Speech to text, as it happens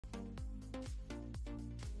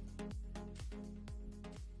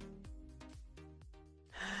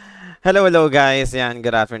Hello guys. Yan,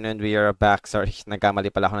 good afternoon. We are back. Sorry, nagkamali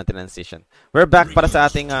pala ako ng transition. We're back para sa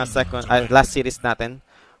ating last series natin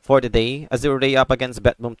for the day. Azure Ray up against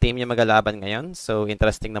BetBoom team yung magalaban ngayon. So,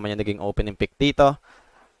 interesting naman yung naging opening pick dito.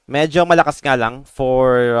 Medyo malakas nga lang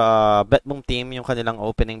for BetBoom team yung kanilang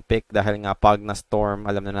opening pick dahil nga pag na Storm,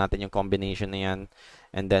 alam na natin yung combination na yan.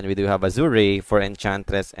 And then we do have Azure Ray for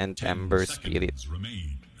Enchantress and Ember Spirit.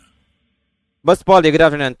 Boss Paulie, good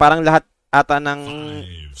afternoon. Parang lahat ata ng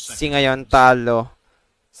si ngayon talo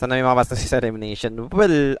sa may makapasok sa elimination.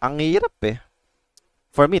 Well, ang hirap eh.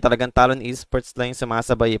 For me, talagang talo ng Esports lang yung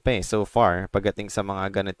sumasabay pa eh, so far, pagdating sa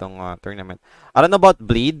mga ganitong tournament. I don't know about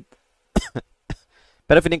Bleed,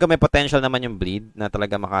 pero feeling ko may potential naman yung Bleed na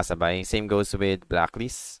talaga makasabay. Same goes with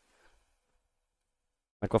Blacklist.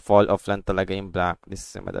 Nagko-fall off lang talaga yung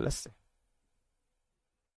Blacklist madalas eh.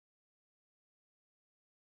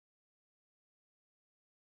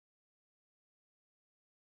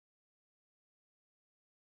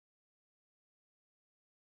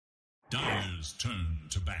 Dyer's turn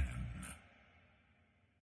to ban.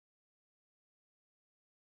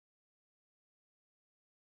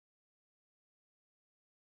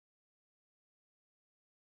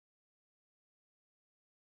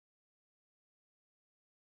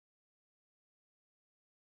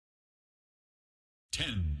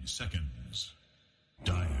 Ten seconds.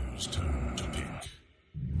 Dyer's turn to pick.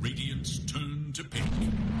 Radiant's turn to pick.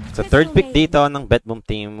 So third pick dito ng BetBoom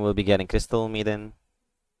team will be getting Crystal Maiden.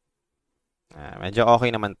 Medyo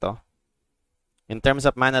okay naman to. In terms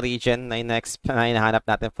of mana regen na hinahanap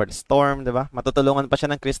natin for the Storm, di ba? Matutulungan pa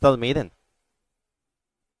siya ng Crystal Maiden.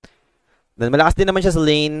 Then malakas din naman siya sa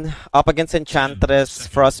lane. Up against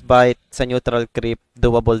Enchantress, Frostbite, sa neutral creep,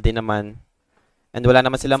 doable din naman. And wala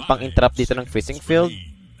naman silang pang-interrupt dito ng Freezing Field.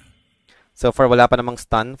 So far, wala pa namang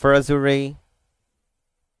stun for Azure.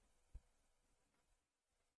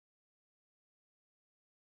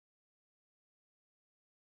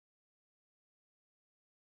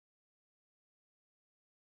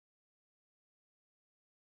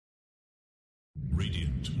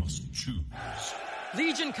 Radiant must choose.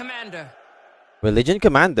 Legion Commander. Well, Legion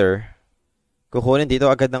Commander, kukunin dito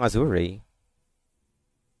agad ng Azure.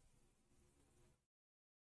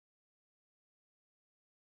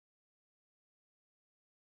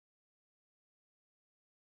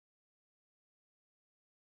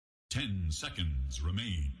 Ten seconds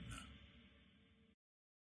remain.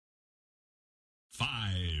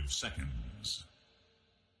 5 seconds.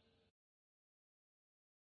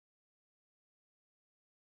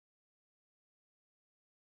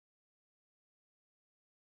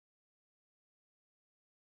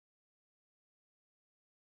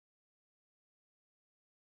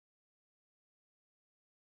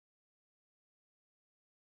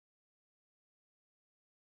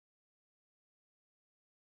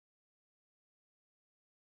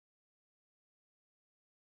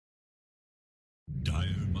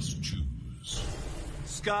 Dyer must choose.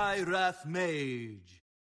 Skywrath Mage.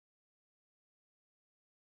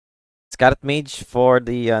 Scarlet Mage for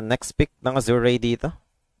the next pick ng Azure dito.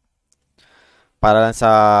 Para lang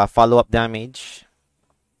sa follow-up damage.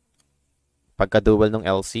 Pagka-dual ng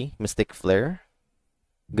LC, Mystic Flare.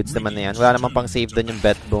 Goods naman na yan. Wala namang pang save doon yung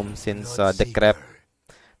BetBoom since Decrep.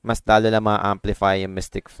 Mas lalo na ma-amplify yung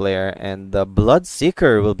Mystic Flare. And the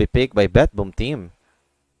Bloodseeker will be picked by BetBoom team.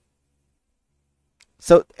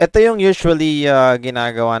 So, ito yung usually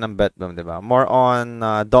ginagawa ng BetBoom, di ba? More on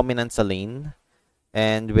dominance sa lane.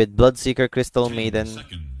 And with Bloodseeker, Crystal Maiden,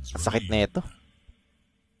 sakit na ito.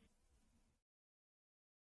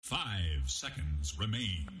 5 seconds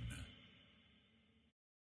remain.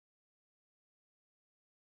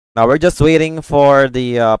 Now, we're just waiting for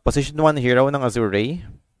the position 1 hero ng Azure.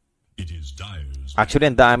 It is Dyer's. Actually,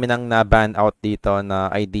 ang dami nang na-ban out dito na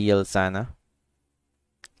ideal sana.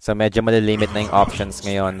 So, medyo malilimit na yung options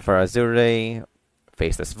ngayon for Azure.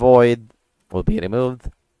 Faceless Void will be removed.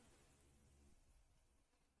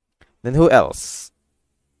 Then who else?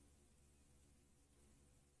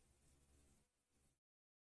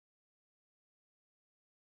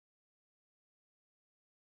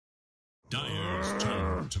 Dyer's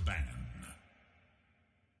turn to ban.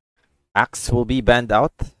 Axe will be banned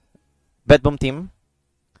out. BetBoom team.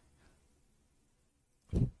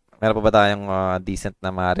 Meron pa ba tayong decent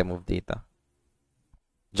na ma-remove dito?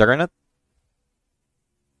 Juggernaut?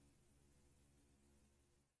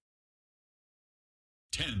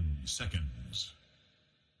 Ten seconds.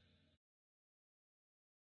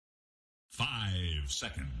 5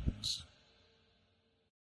 seconds.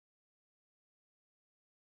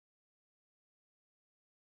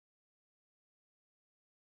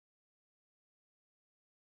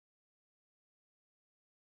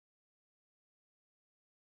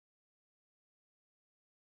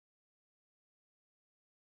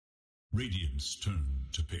 Radiant's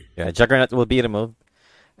turn to pick. Yeah, Juggernaut will be removed.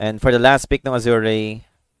 And for the last pick ng Azure,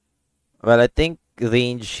 well, I think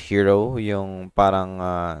range hero yung parang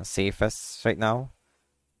safest right now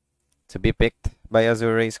to be picked by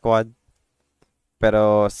Azure squad.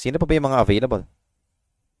 Pero sino pa ba yung mga available?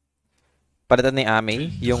 Palitan ni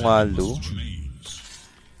Ame, yung Lu.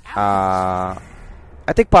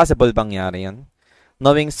 I think possible bang yari yun?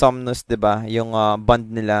 Knowing Somnus, diba? Yung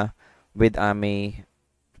bond nila with Ame.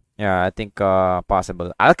 Yeah, I think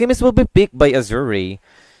possible. Alchemist will be picked by Azure.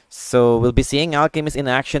 So we'll be seeing Alchemist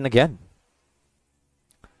in action again.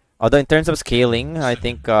 Although in terms of scaling, I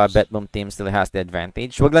think BetBoom team still has the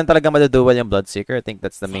advantage. Wag lang talaga madudual yung Bloodseeker. I think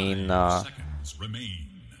that's the main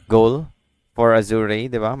goal for Azure,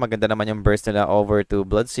 di ba? Maganda naman yung burst nila over to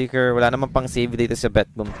Bloodseeker. Wala naman pang save dito sa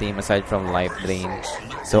BetBoom team aside from Life Drain.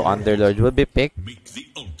 So Underlord will be picked.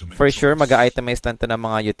 For sure, mag-itemize lang to ng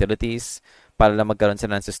mga utilities para lang magkaroon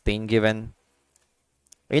sila ng sustain given.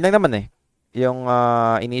 Ayun lang naman eh. Yung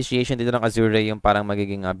initiation dito ng Azure yung parang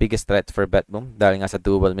magiging biggest threat for BetBoom dahil nga sa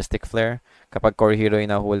dual Mystic Flare. Kapag core hero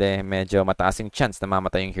yung nahuli, medyo mataas yung chance na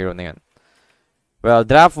mamatay yung hero na yun. Well,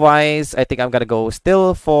 draft-wise, I think I'm gonna go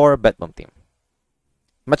still for BetBoom team.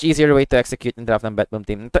 Much easier way to execute yung draft ng BetBoom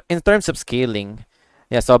team. In terms of scaling,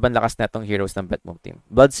 yeah, sobrang lakas na itong heroes ng BetBoom team.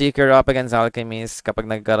 Bloodseeker up against Alchemist. Kapag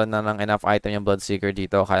nagkaroon na ng enough item yung Bloodseeker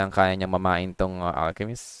dito, kayang-kaya niyang mamain tong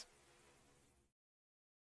Alchemist.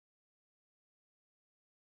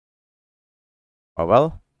 Oh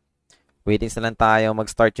well, waiting na lang tayo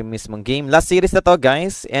mag-start yung mismong game. Last series na to,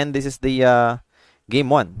 guys, and this is the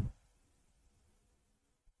game 1.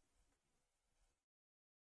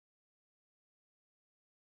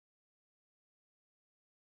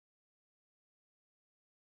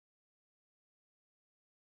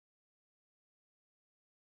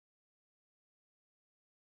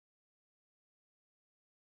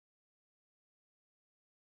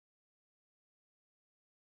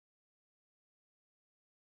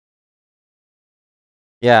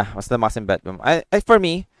 Yeah, mas tumakas yung BetBoom. For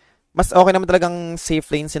me, mas okay naman talagang safe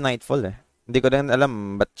lane si Nightfall eh. Hindi ko rin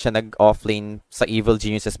alam ba't siya nag-offlane sa Evil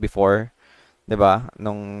Geniuses before. 'Di ba?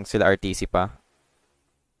 Nung sila RTC pa.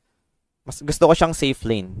 Mas gusto ko siyang safe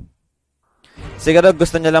lane. Siguro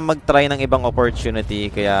gusto niya lang mag-try ng ibang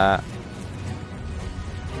opportunity kaya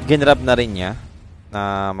ginrab na rin niya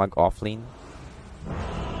na mag-offlane.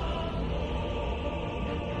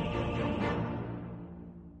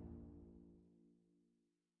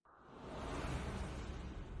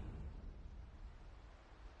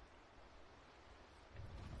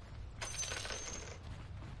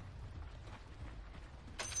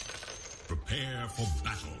 Prepare for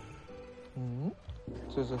battle.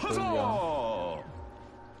 这是合理啊。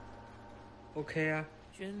OK 啊。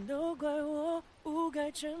全都怪我不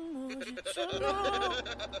该沉默去承诺。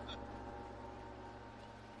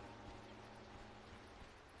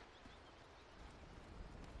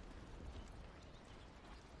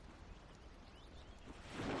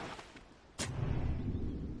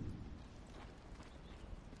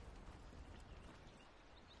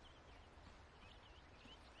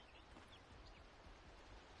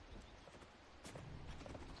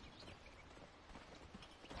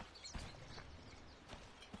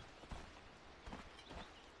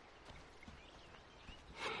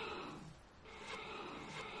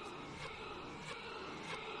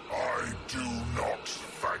I do not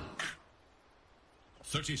thank.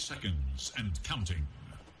 30 seconds and counting.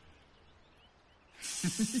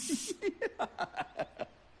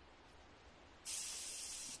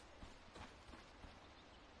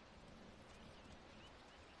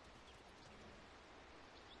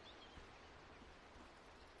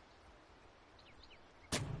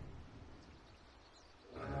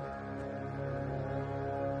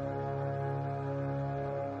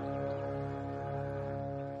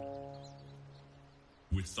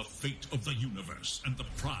 With the fate of the universe and the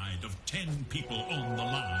pride of 10 people on the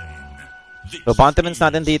line. So, Bontamans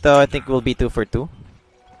natin dito, I think will be 2 for 2.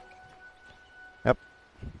 Yep.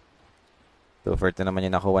 2 for 2 naman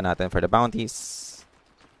yung nakuha natin for the bounties.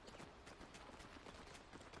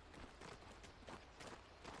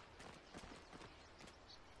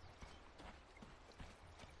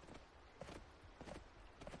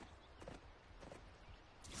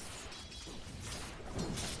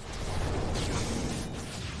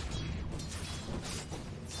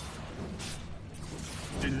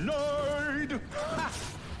 Denied!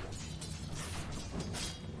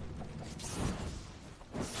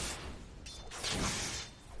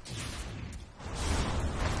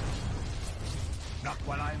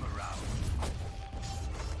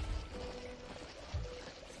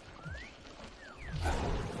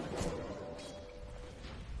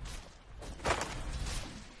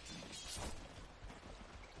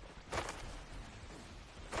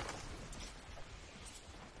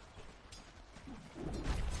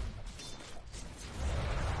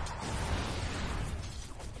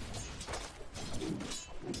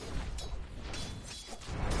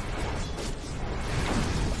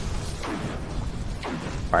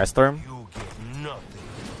 Firestorm. You get nothing.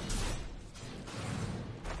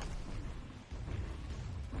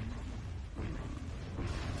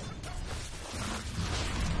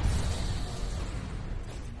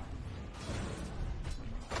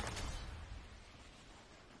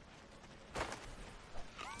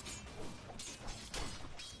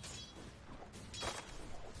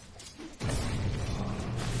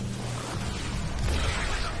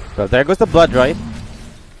 Well, there goes the blood, right?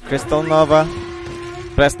 Crystal Nova.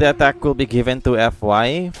 Press the attack will be given to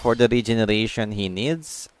FY for the regeneration he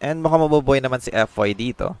needs. And mukhang mabubuhay naman si FY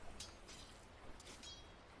dito.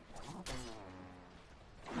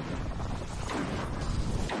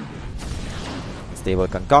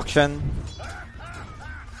 Stable concoction.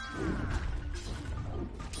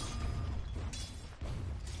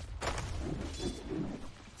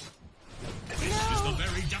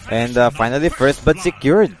 And finally, first blood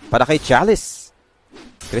secured para kay Chalice.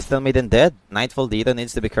 Crystal Maiden dead. Nightfall dito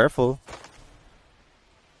needs to be careful.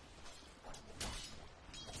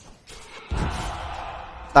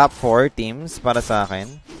 Top 4 teams para sa akin.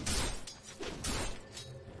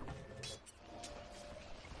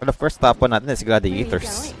 But of course, top 1 natin is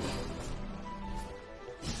Gladiators.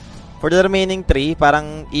 For the remaining 3,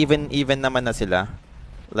 parang even naman na sila.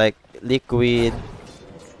 Like Liquid,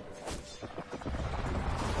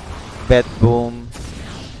 BetBoom,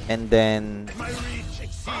 and then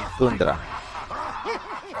Tundra.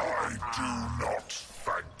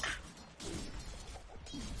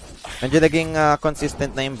 Medyo naging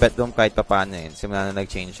consistent na yung BetBoom kahit pa paano yun. Simula na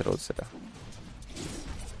nag-change roles sila.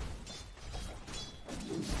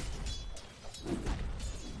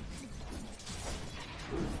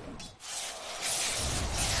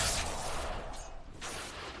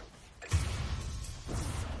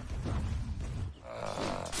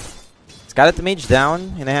 Scarlet Mage down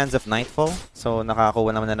in the hands of Nightfall. So,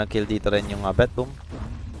 nakakuha naman na ng kill dito rin yung BetBoom.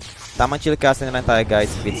 Tamang chill casting na lang tayo guys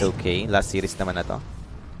if it's okay. Last series naman na to.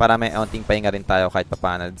 Para may aunting pahinga rin tayo kahit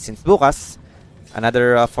papaano. Since bukas,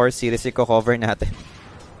 another 4 series i-cover natin.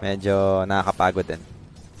 Medyo nakakapagod din.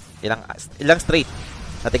 Ilang straight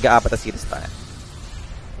na tiga-4 na series tayo.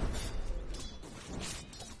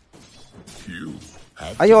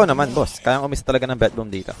 Ayaw naman boss. Kayang umis talaga ng BetBoom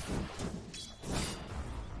dito.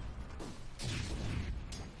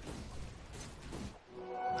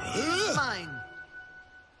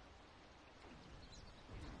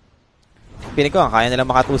 Piling ko, kaya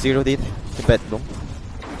nilang maka 2-0 dito si BetBoom.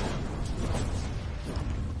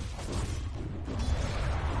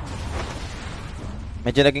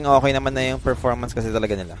 Medyo naging okay naman na yung performance kasi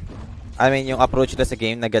talaga nila. I mean, yung approach nila sa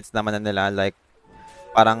game, na-gets naman na nila. Like,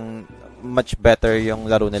 parang much better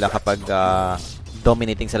yung laro nila kapag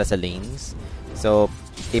dominating sila sa lanes. So,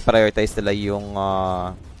 i-prioritize nila yung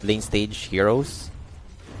lane stage heroes.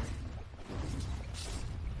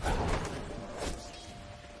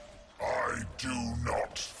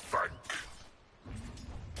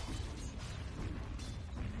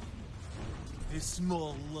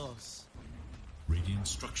 Small loss. Radiant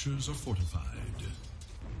structures are fortified.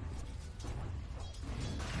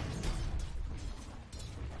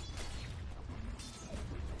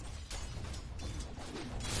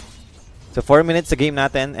 So 4 minutes sa game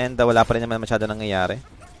natin and wala pa rin naman masyado nangyayari.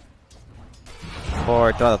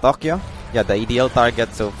 For Toronto Tokyo, yeah, the ideal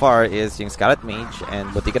target so far is yung Scarlet Mage and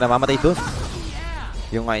buti ka na mamatay dun.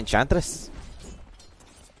 Yung Enchantress.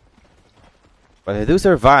 But they do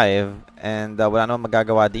survive and wala namang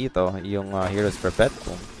magagawa dito yung heroes for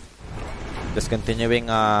BetBoom. Just continuing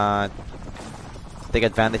take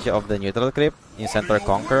advantage of the neutral creep, yung Centaur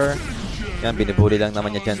Conqueror. Yan, binibuli lang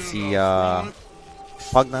naman niya dyan si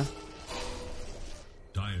Pugna.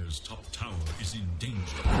 Dire's top tower is in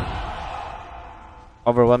danger.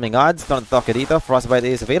 Overwhelming odds, don't talk dito. Frostbite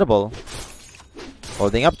is available.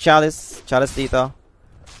 Holding up Chalice. Chalice dito.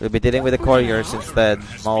 We'll be dealing with the Couriers instead.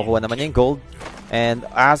 Makukuha naman yung gold. And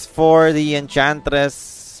as for the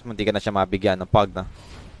Enchantress, hindi ka na siya mabigyan ng Pugna.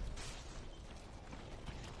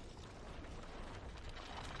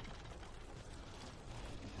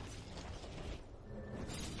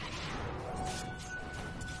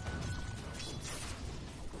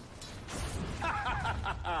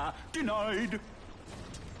 Denied.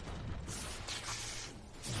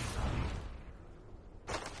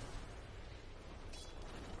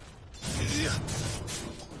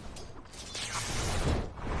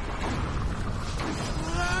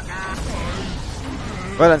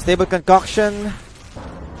 Well, unstable concoction.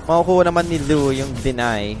 Makukuha naman ni Lu yung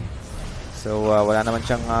deny. So, wala naman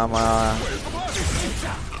siyang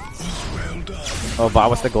oh,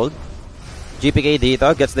 bawas na gold. GPK dito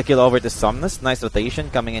gets the kill over to Somnus. Nice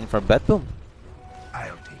rotation coming in for BetBoom.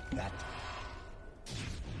 I'll take that.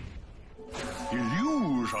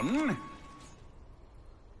 on.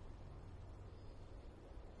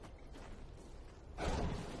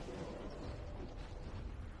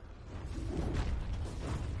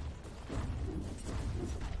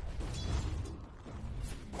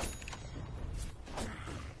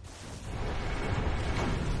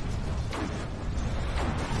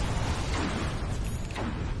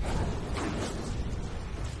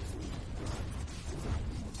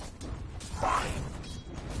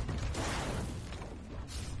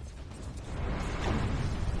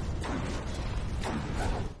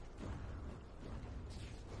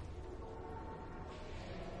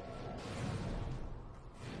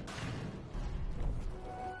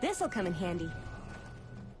 This'll come in handy.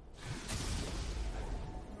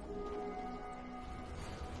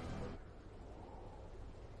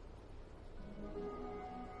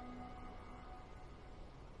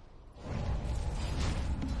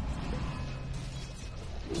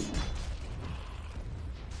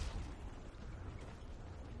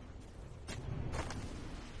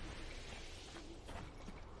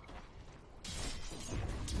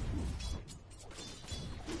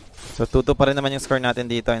 So 2-2 pa rin naman yung score natin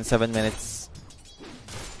dito in 7 minutes.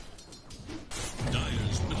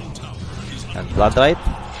 And Bloodlight.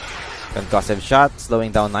 Concussive shot, slowing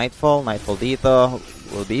down Nightfall. Nightfall dito.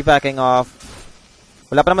 Will be backing off.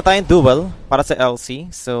 Wala pa naman tayong duel para sa LC.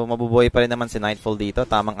 So mabubuhay pa rin naman si Nightfall dito.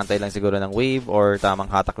 Tamang antay lang siguro ng wave or tamang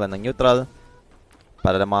hatak lang ng neutral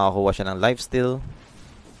para lang makakuha siya ng lifesteal.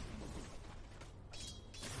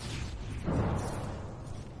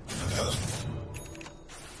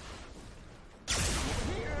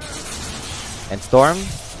 And Storm,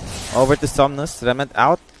 over to Somnus, Remnant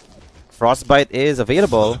out. Frostbite is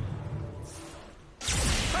available.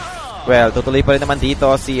 Well, tutuloy pa rin naman dito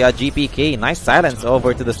si GPK. Nice silence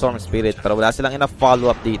over to the Storm Spirit. Pero wala silang enough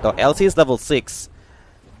follow-up dito. LC is level 6.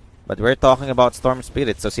 But we're talking about Storm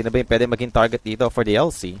Spirit. So sino ba yung pwede maging target dito for the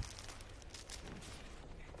LC?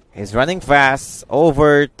 He's running fast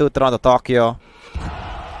over to Toronto Tokyo.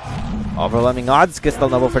 Overwhelming odds. Crystal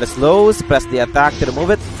Noble for the slows. Press the attack to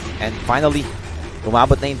remove it. And finally,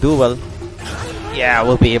 umabot na yung duel. Yeah,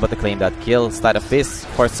 we'll be able to claim that kill. Sleight of Fist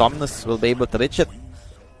for Somnus. We'll be able to reach it.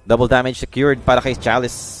 Double damage secured para kay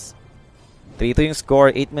Chalice. 3-2 yung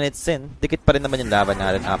score, 8 minutes in. Dikit pa rin naman yung laban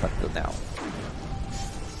natin up until now.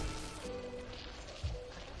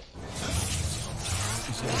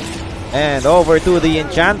 And over to the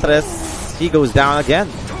Enchantress. He goes down again.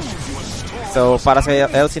 So para sa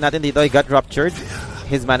LC natin dito, he got ruptured.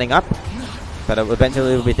 He's manning up. But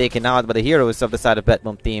eventually will be taken out by the heroes of the side of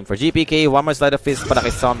BetBoom team. For GPK, one more Sleight of Fist para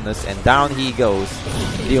kay Somnus. And down he goes.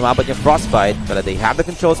 Hindi umabot yung Frostbite. But they have the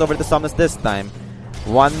controls over the Somnus this time.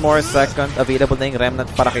 One more second available na yung Remnant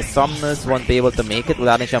para kay Somnus. Won't be able to make it.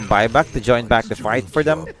 Wala rin siyang buyback to join back the fight for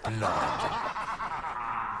them.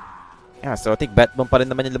 Yeah, so I think BetBoom pa rin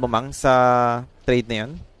naman yung lumamang sa trade na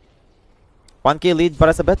yun. 1K lead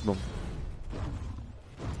para sa BetBoom.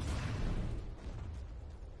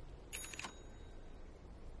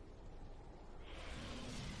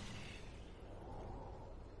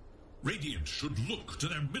 Radiant should look to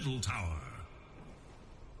their middle tower.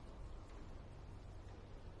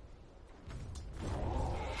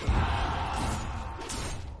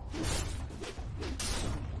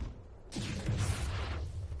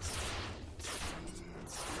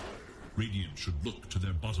 Radiant should look to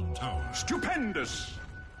their bottom tower. Stupendous!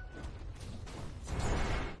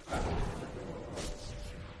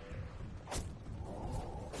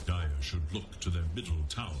 Dire should look to their middle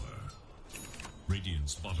tower.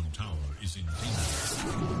 Radiant's bottom tower is in danger.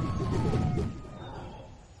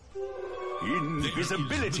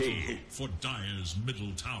 Invisibility! For Dire's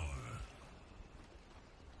middle tower.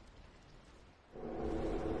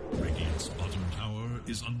 Radiant's bottom tower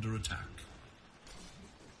is under attack.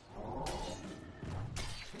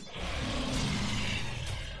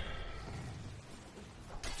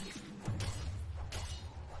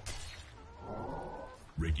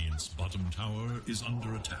 Radiant's bottom tower is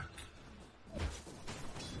under attack.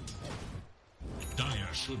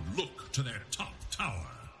 Dire should look to their top tower.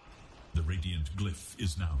 The Radiant glyph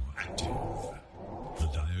is now active. The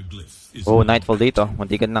Dire glyph is Nightfall dito.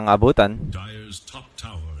 Muntikan nang abutan. Dire's top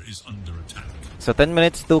tower is under attack. So 10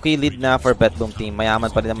 minutes, 2K lead na for BetBoom team.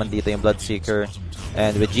 Mayaman pa rin naman dito yung Bloodseeker.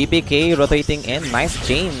 And with GPK rotating in, nice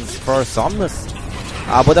chains for Somnus.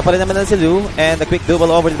 Abutan pa rin naman si Lu. And a quick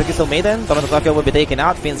double over to the Crystal Maiden. Toronto Tokyo will be taken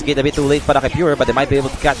out. Finn's Gate a bit too late para kay Pure, but they might be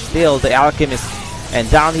able to catch still the Alchemist. And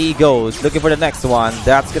down he goes, looking for the next one.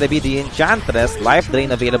 That's gonna be the Enchantress. Life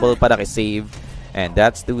Drain available para kay Save. And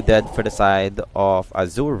that's 2 dead for the side of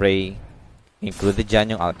Azure. Included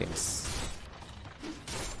dyan yung Alchemist.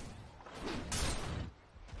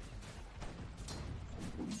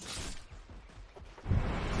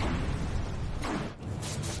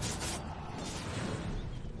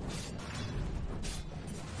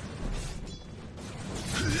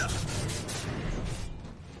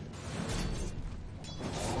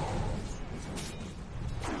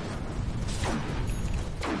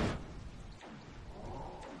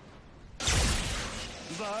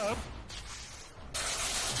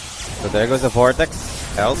 So there goes the Vortex.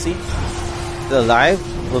 LC still alive.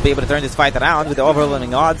 Will be able to turn this fight around with the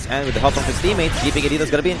overwhelming odds and with the help of his teammates. GPK Dito's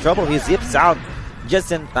gonna be in trouble. He zips out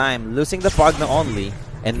just in time, losing the Pogna only.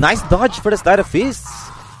 And nice dodge for the Sleight of Fists.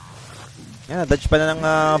 Yeah, dodge pa na ng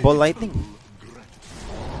Ball Lightning.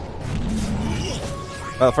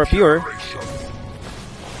 Well, for Pure,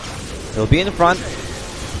 he'll be in front.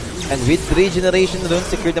 And with regeneration rune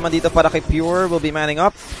secured naman dito para kay Pure, will be manning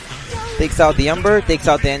up. Takes out the Ember, takes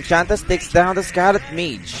out the Enchantress, takes down the Scarlet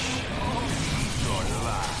Mage.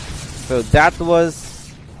 So that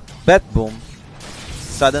was BetBoom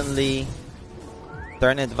suddenly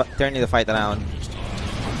turning the fight around.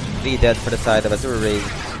 3 dead for the side of Azure Ray.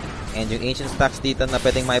 And yung Ancient Stacks dito na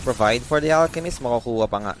pwedeng may provide for the Alchemist, makukuha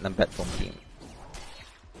pa nga ng BetBoom team.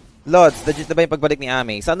 Lods, legit na ba yung pagbalik ni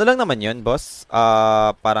Ame? Sa ano lang naman yun, boss?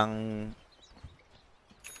 Parang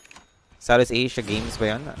Southeast Asia Games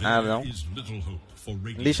ba yun? I don't know.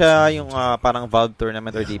 Hindi siya yung parang Valve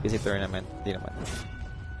tournament or DPC tournament. Hindi naman.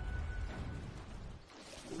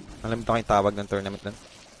 Alam mo ito kayong tawag ng tournament nun?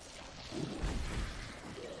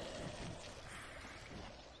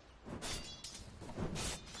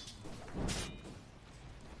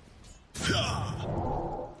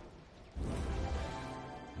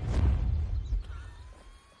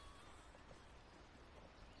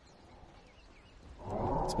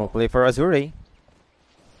 Smoke play for Azure. We'll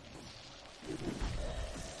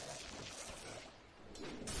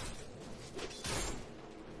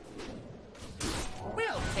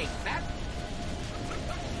take that.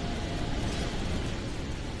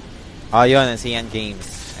 Yun, and CN Games.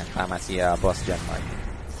 And tama si Boss John Mark.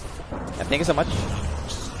 And thank you so much.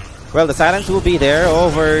 Well, the silence will be there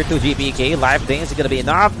over to GPK. Life Drain is gonna be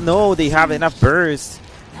enough. No, they have enough burst.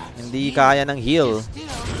 Hindi kaya ng heal.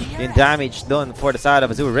 Yung damage done for the side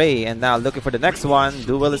of Azure Ray. And now looking for the next one.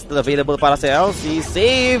 Duel is still available para sa LC.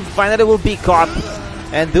 Save! Finally will be caught.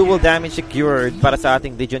 And duel damage secured para sa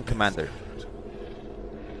ating Legion Commander.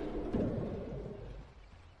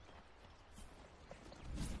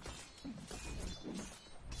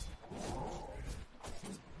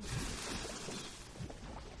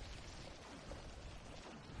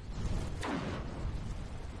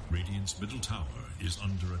 Radiant's middle tower is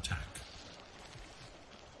under attack.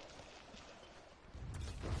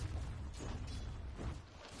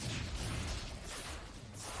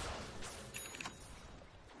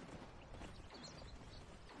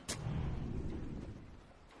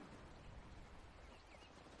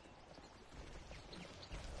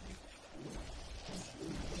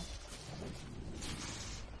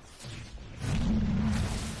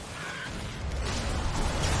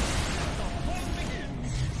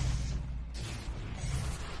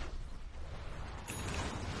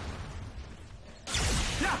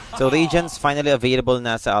 So Regents finally available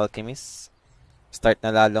na sa Alchemist. Start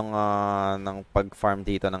na lalong ng pag-farm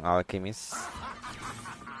dito ng Alchemist.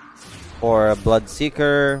 For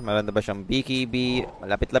Bloodseeker, meron na ba siyang BKB?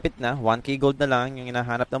 Malapit-lapit na. 1k gold na lang yung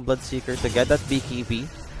hinahanap ng Bloodseeker to get that BKB.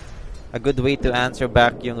 A good way to answer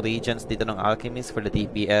back yung Regents dito ng Alchemist for the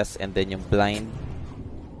DPS and then yung blind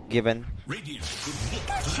given.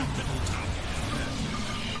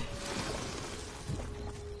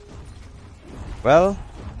 Well,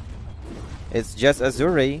 it's just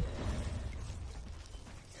Azure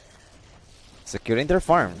securing their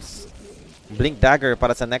farms. Blink Dagger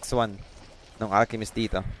para sa next one ng Alchemist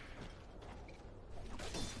dito.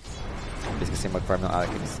 Bilis kasi mag-farm ng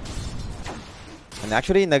Alchemist. And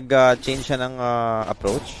actually, nag-change siya ng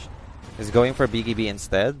approach. He's going for BKB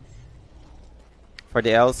instead. For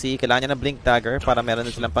the LC, kailangan niya ng Blink Dagger para meron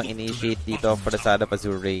na silang pang-initiate dito for the side of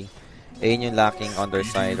Azure. Ayun yung lacking on their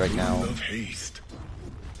side right now.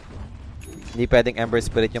 Hindi pwedeng Ember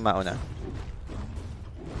Spirit yung mauna.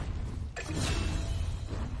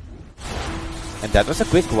 And that was a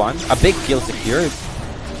quick one. A big kill secured.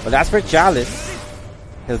 Well, as for Chalice,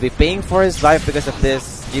 he'll be paying for his life because of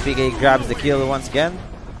this. GPK grabs the kill once again.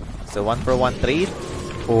 So 1-for-1 trade.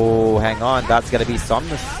 Oh, hang on. That's gonna be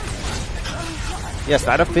Somnus. Yes,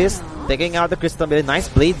 Sleight of Fist. Taking out the Crystal Mail. Nice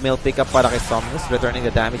Blade Mail pickup para kay Somnus. Returning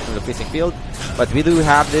the damage from the Fishing Field. But we do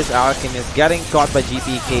have this Alchemist getting caught by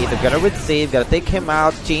GPK. Together with Save. Gotta take him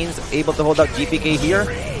out. Chains able to hold out GPK here.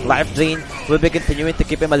 Life Drain will be continuing to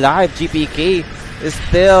keep him alive. GPK is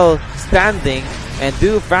still standing. And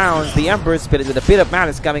do found the Emperor Spirit with a bit of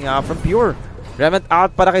malice coming out from Pure. Remnant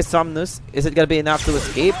out para kay Somnus. Is it gonna be enough to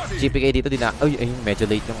escape? GPK dito din na. Ay, medyo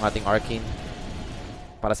late yung ating Arcane.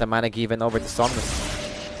 Para sa mana given over to Somnus.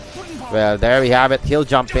 Well, there we have it. He'll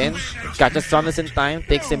jump in. Catches Somnus in time.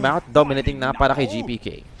 Takes him out. Dominating na para kay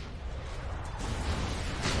GPK.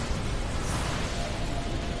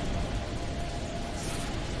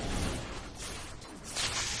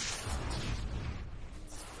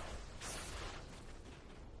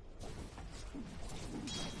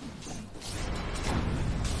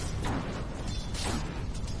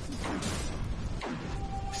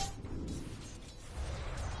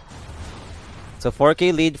 So 4K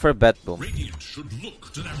lead for BetBoom. Radiant should look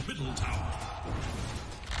to their middle tower.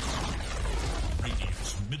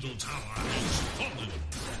 Radiant's middle tower is fallen.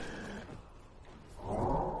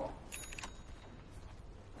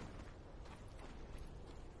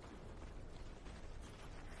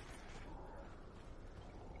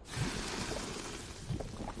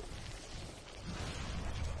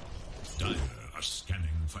 Dire are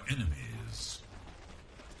scanning for enemies.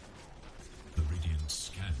 The Radiant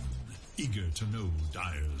scan, eager to know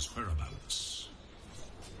Dire's whereabouts.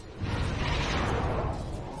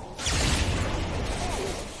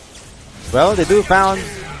 Well, they do found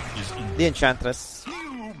the Enchantress.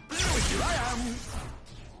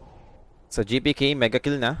 So GPK mega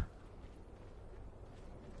kill na.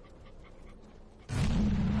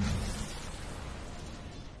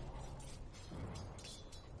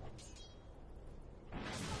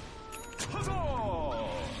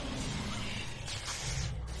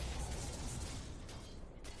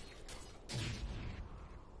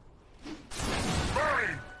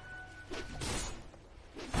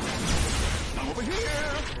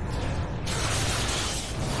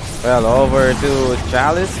 Well, over to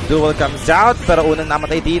Chalice. Duel comes out. Pero unang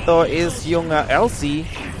namatay dito is yung LC.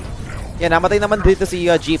 Yeah, namatay naman dito si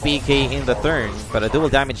GPK in the turn. Pero dual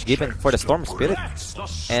damage given for the Storm Spirit.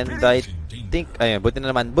 And I think, ayun, buti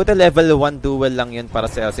na naman. Buti level 1 duel lang yun para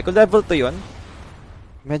sa LC. Kung level 2 yun,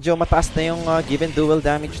 medyo mataas na yung given dual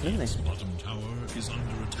damage nun eh.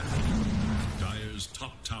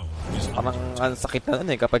 Parang ang sakit na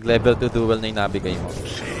nun eh kapag level 2 duel na yung nabigay mo.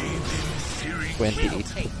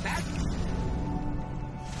 28.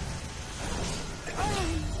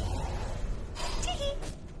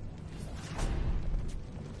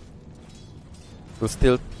 So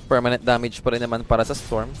still permanent damage pa rin naman para sa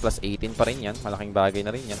Storm. Plus 18 pa rin yan. Malaking bagay na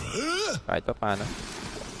rin yan. Kahit pa paano.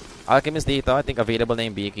 Alchemist dito. I think available na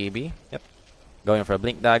yung BKB. Yep. Going for a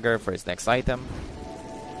Blink Dagger for his next item.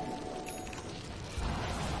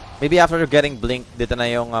 Maybe after getting Blink, dito na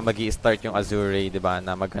yung magi-start yung Azure, diba?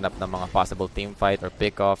 Na maghanap ng mga possible team fight or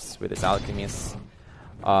pick-offs with his Alchemist.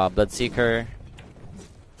 Bloodseeker.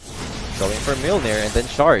 Going for Milner and then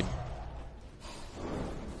Shard.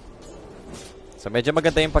 So medyo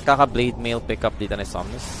maganda yung pagkaka-Blade Mail pick-up dito ni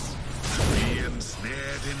Somnus.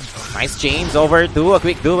 Nice chains over to a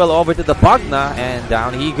quick duel over to the Pugna and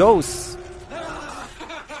down he goes.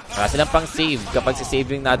 Wala silang pang save kapag si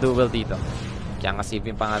save yung na-duel dito. Kaya nga save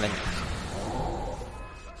yung pangalan niya.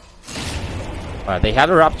 They had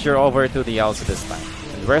a rupture over to the Elsa this time.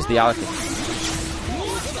 And where's the Alchemist?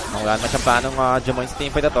 Wala na siyang planong jumoin sa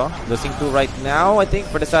teamfight na to. Losing 2 right now, I think,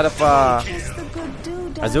 for the side of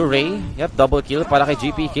Azure. Yep, double kill para kay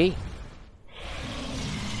GPK.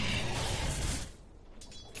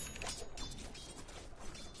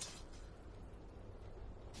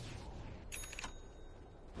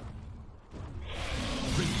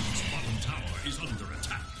 Radiant's bottom tower is under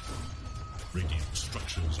attack. Radiant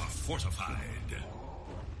structures are fortified.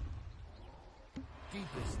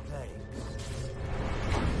 Deepest thanks.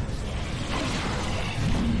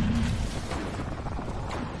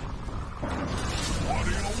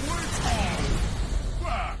 Body away!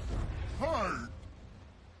 Back! Hard!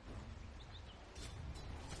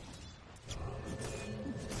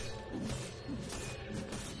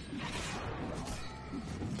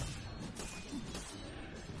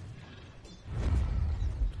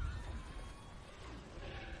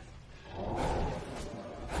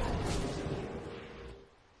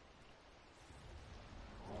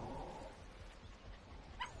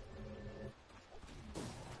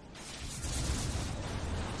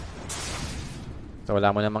 So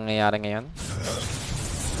wala mo na mangyayari ngayon.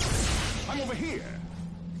 I'm over here.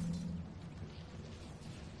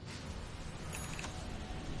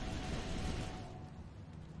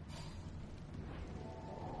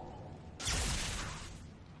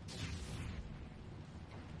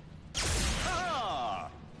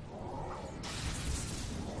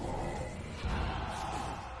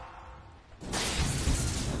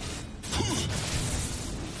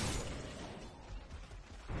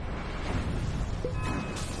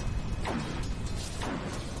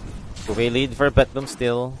 Two-way lead for BetBoom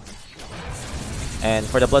still. And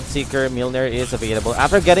for the Bloodseeker, Milner is available.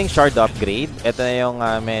 After getting Shard upgrade, ito na yung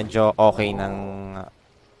medyo okay ng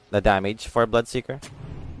the damage for Bloodseeker.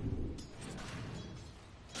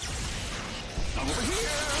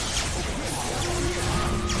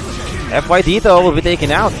 FY dito will be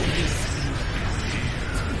taken out.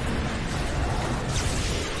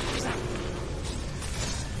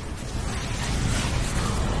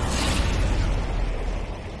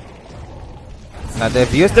 Now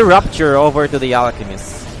they've used the Rupture over to the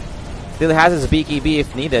Alchemist. Still has his BKB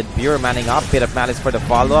if needed. Pure manning up. Bit of malice for the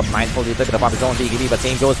follow-up. Mindful dito. Gonna pop his own BKB, but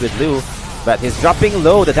same goes with Lu. But he's dropping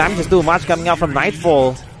low. The damage is too much coming out from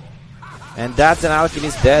Nightfall. And that's an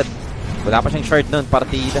Alchemist dead. Wala pa siyang shard nun.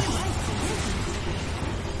 Partida.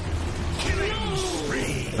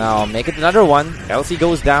 Now, make it another one. LC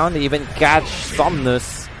goes down. They even catch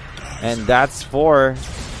Somnus. And that's 4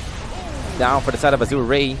 down for the side of Azure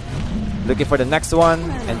Ray. Looking for the next one.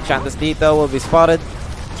 Enchantress Dito will be spotted.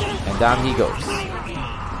 And down he goes.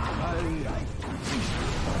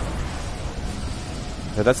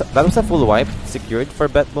 So that was a full wipe secured for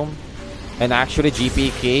BetBoom. And actually,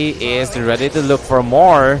 GPK is ready to look for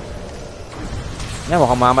more. Yeah,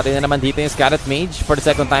 mukhang mamatay na naman dito yung Scarlet Mage for the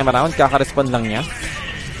second time around. Kaka-respond lang niya.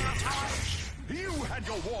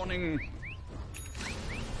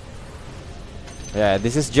 Yeah,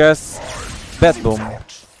 this is just BetBoom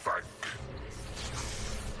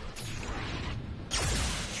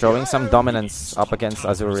showing some dominance up against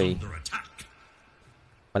Azure Ray.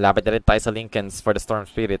 Malapit na rin tayo sa Lincolns for the Storm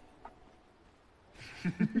Spirit.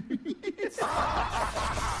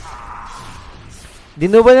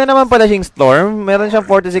 Dinuba na naman pala siyang Storm. Meron siyang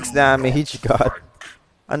 46 damage. God.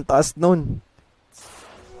 Ang taas nun.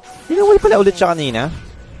 Dinuwal pala ulit siya kanina.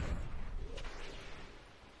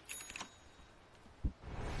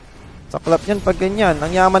 Saklap yan pag ganyan.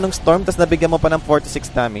 Ang yaman ng Storm, tas nabigyan mo pa ng 46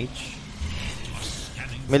 damage.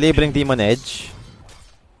 May libreng Demon Edge.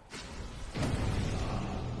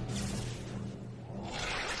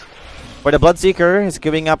 For the Bloodseeker, he's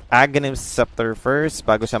giving up Aghanim Scepter first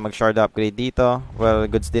bago siya mag-shard upgrade dito. Well,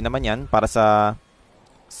 goods din naman yan para sa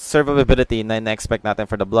survivability na na-expect natin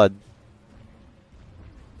for the Blood.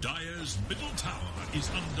 Dire's middle tower is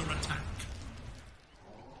under attack.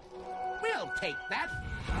 We'll take that.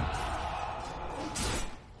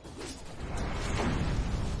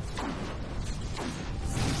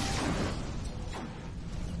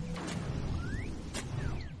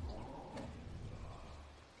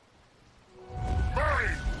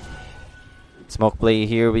 Smoke play,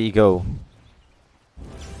 here we go.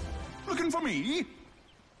 Looking for me?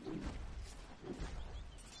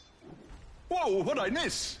 Whoa, what'd I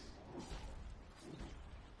miss?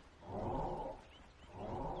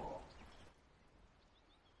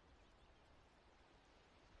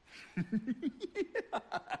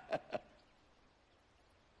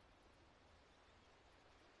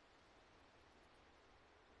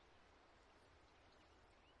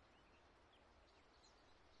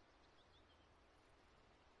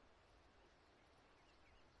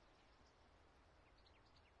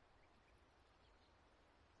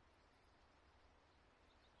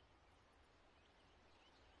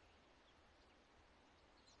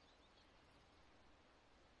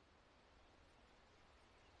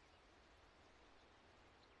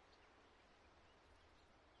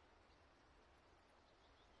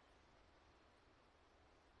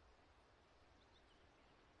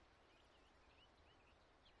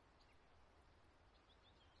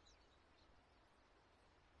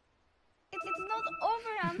 It's not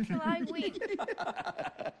over until I win.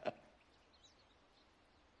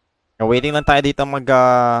 Waiting lang tayo dito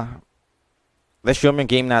resume yung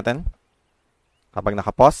game natin. Kapag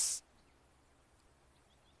nakapause.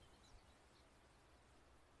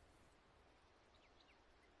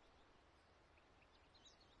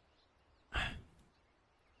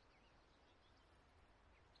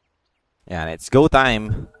 Yan, it's go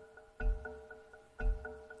time.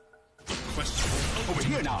 Over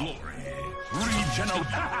here now. Regional.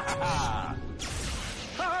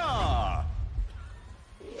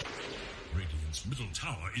 Radiant's middle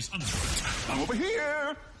tower is under attack. I'm over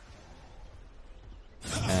here.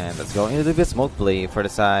 And let's go into the smoke play for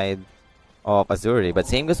the side of Azure. But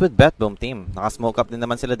same goes with BetBoom team. Naka-smoke up din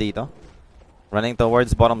naman sila dito. Running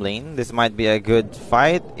towards bottom lane. This might be a good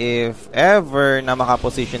fight if ever na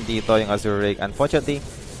makaposition dito yung Azure. Unfortunately,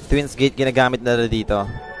 Twins Gate ginagamit na dito.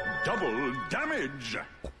 Double damage.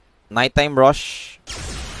 Nighttime rush.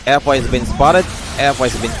 FY has been spotted. FY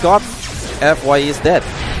has been caught. FY is dead.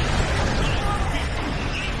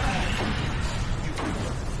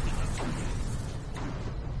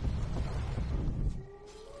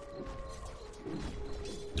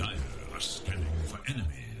 Dire are scanning for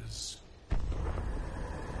enemies.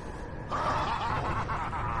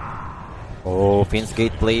 Oh, Finn's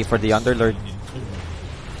Gate play for the Underlord.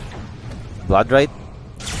 Bloodright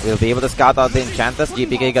will be able to scout out the Enchantress.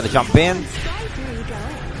 GPK gotta jump in.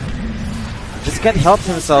 This can't help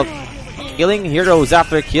himself. Killing heroes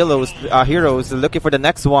after heroes, looking for the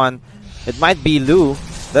next one. It might be Lu.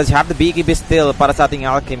 Does have the BKB still para sa ating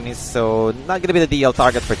Alchemist, so not gonna be the DL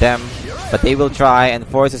target for them. But they will try and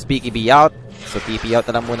force his BKB out. So TP out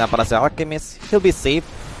na lang muna para sa Alchemist. He'll be safe.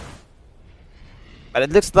 But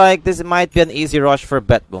it looks like this might be an easy rush for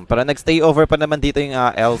BetBoom. Pero nag-stay over pa naman dito yung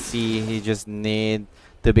LC. He just need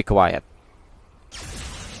to be quiet.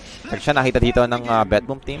 Pag siya nakita dito ng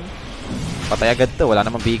BetBoom team, patay agad to. Wala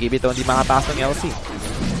namang BKB to. Hindi makataas ng LC.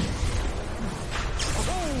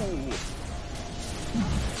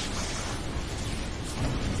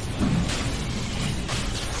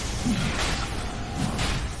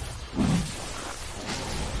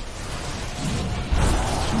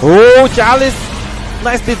 Oh, Chalice!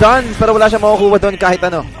 Nicely done! Pero wala siya makukuha doon kahit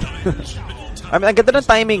ano. I mean, ang ganda ng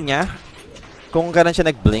timing niya. Kung kailan siya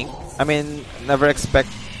nag-blink. I mean, never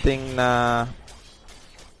expecting na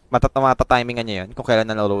matatimingan niya yun. Kung kailan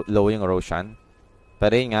na low yung Roshan.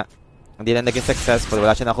 Pero yun nga, hindi na naging successful.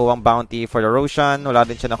 Wala siya nakuwang bounty for the Roshan. Wala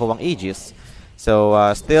din siya nakuwang Aegis. So,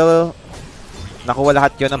 still, nakuha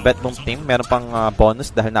lahat yun ng BetBoom team. Meron pang bonus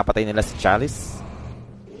dahil napatay nila si Chalice.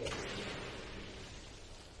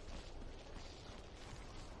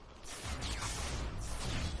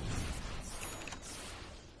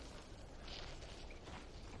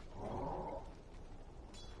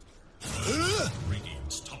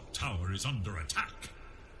 Is under attack.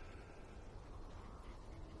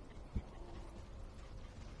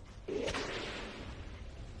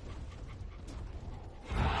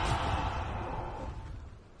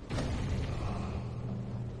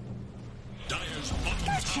 Dire's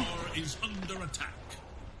bottom tower is under attack.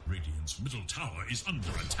 Radiant's middle tower is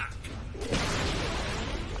under attack.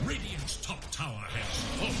 Radiant's top tower has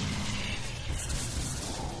fallen.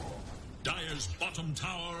 Dire's bottom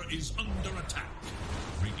tower is under attack.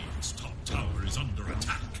 Radiant's top tower is under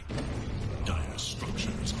attack. Dire's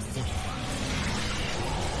structures are fortified.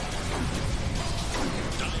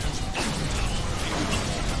 Dire's bottom tower is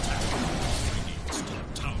under attack. Radiant's top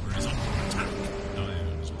tower is under attack.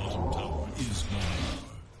 Dire's bottom tower is no more.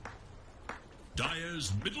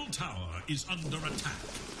 Dire's middle tower is under attack.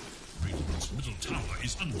 Radiant's middle tower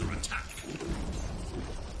is under attack.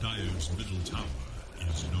 Dire's middle tower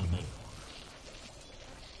is no more.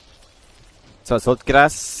 So, Salt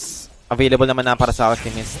Grass, available naman na para sa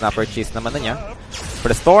Alchemist na purchase naman na niya. For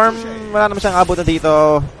the Storm, wala naman siyang abot na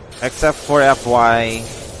dito, except for FY.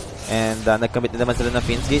 And nag-commit na naman sila ng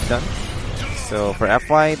Fiend's Gate doon. So, for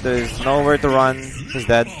FY, there's nowhere to run. He's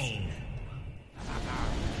dead.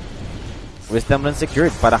 Wisdom Run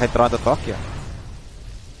secured para kay Toronto Tokyo.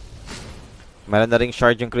 Meron na ring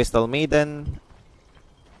Shard yung Crystal Maiden.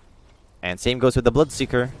 And same goes with the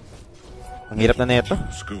Bloodseeker. Ang hirap na neto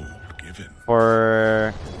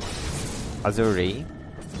for Azure. I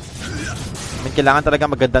mean, kailangan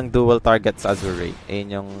talaga magandang dual target sa Azure.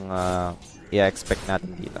 Ayun yung i-expect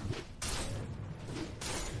natin dito.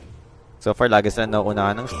 So far, lagi sila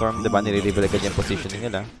nauunahan ng Storm. Diba, nire-reveal agad yung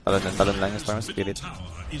positioning nila. Talon lang yung Storm Spirit.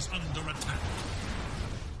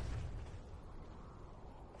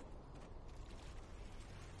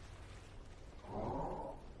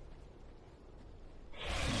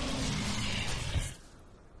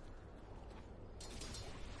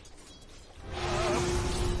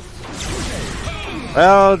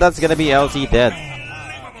 Well, that's gonna be LC dead.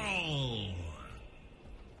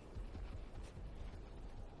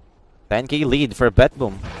 $10K lead for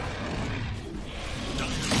BetBoom.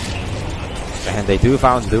 And they do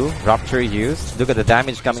found Lu. Rupture used. Look at the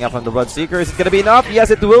damage coming up from the Bloodseeker. Is it gonna be enough? Yes,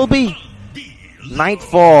 it will be.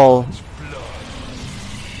 Nightfall.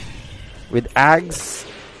 With Ags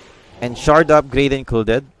and Shard upgrade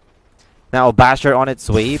included. Now, Basher on its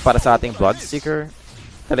way para sa ating Bloodseeker.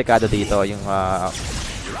 Delikado dito yung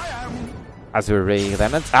Azure Ray.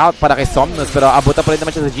 Remnants out para kay Somnus, pero abutan pa rin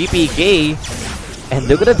naman siya sa GPK. And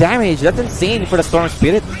look at the damage. That's insane for the Storm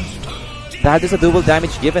Spirit. Dahil sa double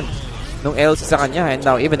damage given nung LC sa kanya. And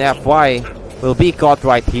now even FY will be caught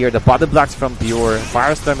right here. The bottom blocks from Pure.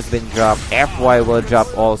 Firestorm has been dropped. FY will drop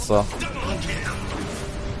also.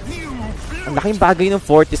 Ang laking bagay ng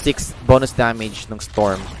 46 bonus damage ng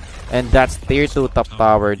Storm. And that's tier 2 top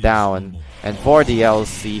tower down. And for the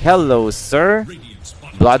LC, hello sir.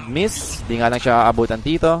 Blood miss. Di nga lang siya aabutan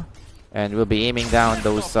dito. And we'll be aiming down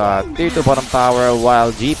those tier 2 bottom tower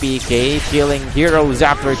while GPK killing heroes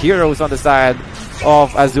after heroes on the side of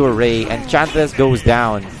Azure Ray. And Chantless goes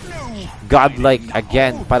down. Godlike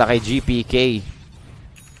again para kay GPK.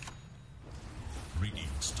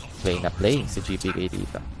 Play na play si GPK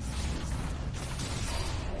dito.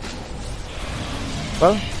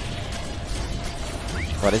 Well,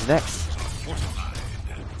 what is next?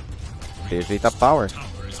 Tier 3 top tower.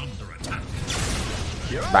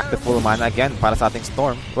 Back to full mana again para sa ating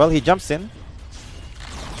Storm. Well, he jumps in.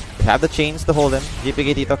 They have the chains to hold him.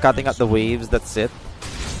 GPK dito cutting out the waves. That's it.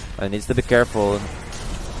 But he needs to be careful.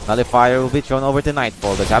 Nullifier will be thrown over to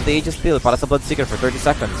Nightfall. They have the Aegis still para sa Bloodseeker for 30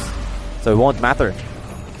 seconds. So it won't matter.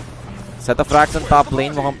 Set of racks on top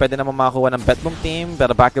lane. Mukhang pwede naman makakuha ng BetBoom team.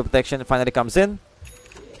 Pero backup protection finally comes in.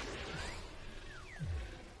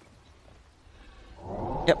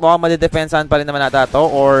 Yep, mukhang madidepensahan pa rin naman nata ito.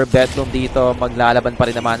 Or BetBoom dito maglalaban pa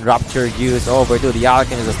rin naman. Rupture use over to the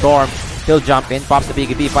Alchemist. The Storm. He'll jump in. Pops the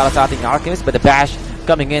BKB para sa ating Alchemist. But the bash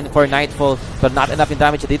coming in for Nightfall. But not enough in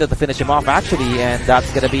damage dito to finish him off actually. And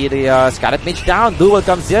that's gonna be the Scarlet Mage down. Duel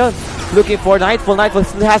comes in. Looking for Nightfall. Nightfall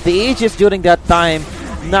still has the Aegis during that time.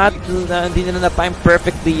 Hindi nila na-time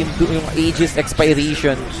perfectly yung Aegis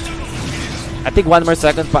expiration. I think 1 more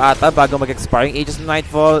second pa ata bago mag-expiring Aegis ng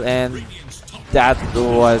Nightfall. And that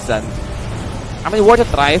was worth a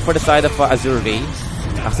try for the side of Azure Ray.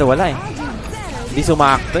 Kasi wala eh. Hindi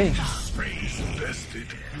sumakto eh.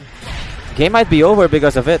 Game might be over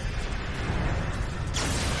because of it.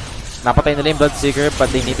 Napatay nila yung Bloodseeker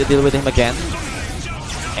but they need to deal with him again.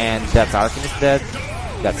 And that's Alchemist dead.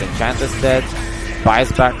 That's Enchantress dead.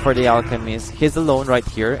 Buys back for the Alchemist. He's alone right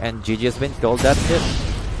here and GG has been killed. That's it.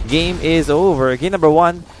 Game is over. Game number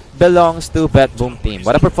 1 belongs to BetBoom team.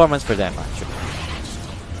 What a performance for them actually.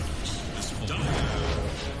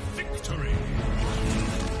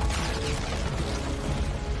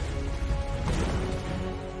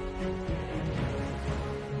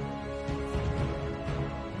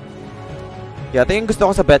 Yeah, ito yung gusto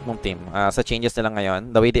ko sa BetBoom team. Sa changes nila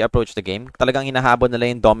ngayon, the way they approach the game, talagang hinahabol nila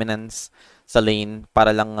yung dominance sa lane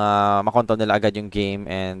para lang makontrol nila agad yung game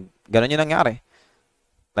and ganun yung nangyari.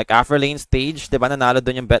 Like after lane stage, 'di ba nanalo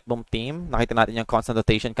doon yung BetBoom team. Nakita natin yung constant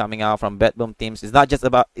rotation coming out from BetBoom teams. It's not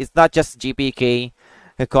just GPK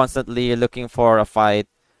who constantly looking for a fight.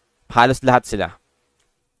 Halos lahat sila.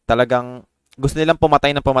 Talagang gusto nilang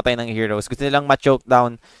pumatay ng heroes. Gusto nilang ma-choke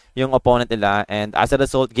down yung opponent nila. And as a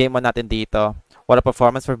result, game 1 natin dito. What a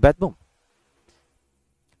performance for BetBoom.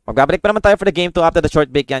 Magbabalik pa naman tayo for the game 2 after the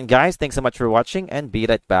short break yan, guys. Thanks so much for watching and be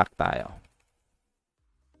right back tayo.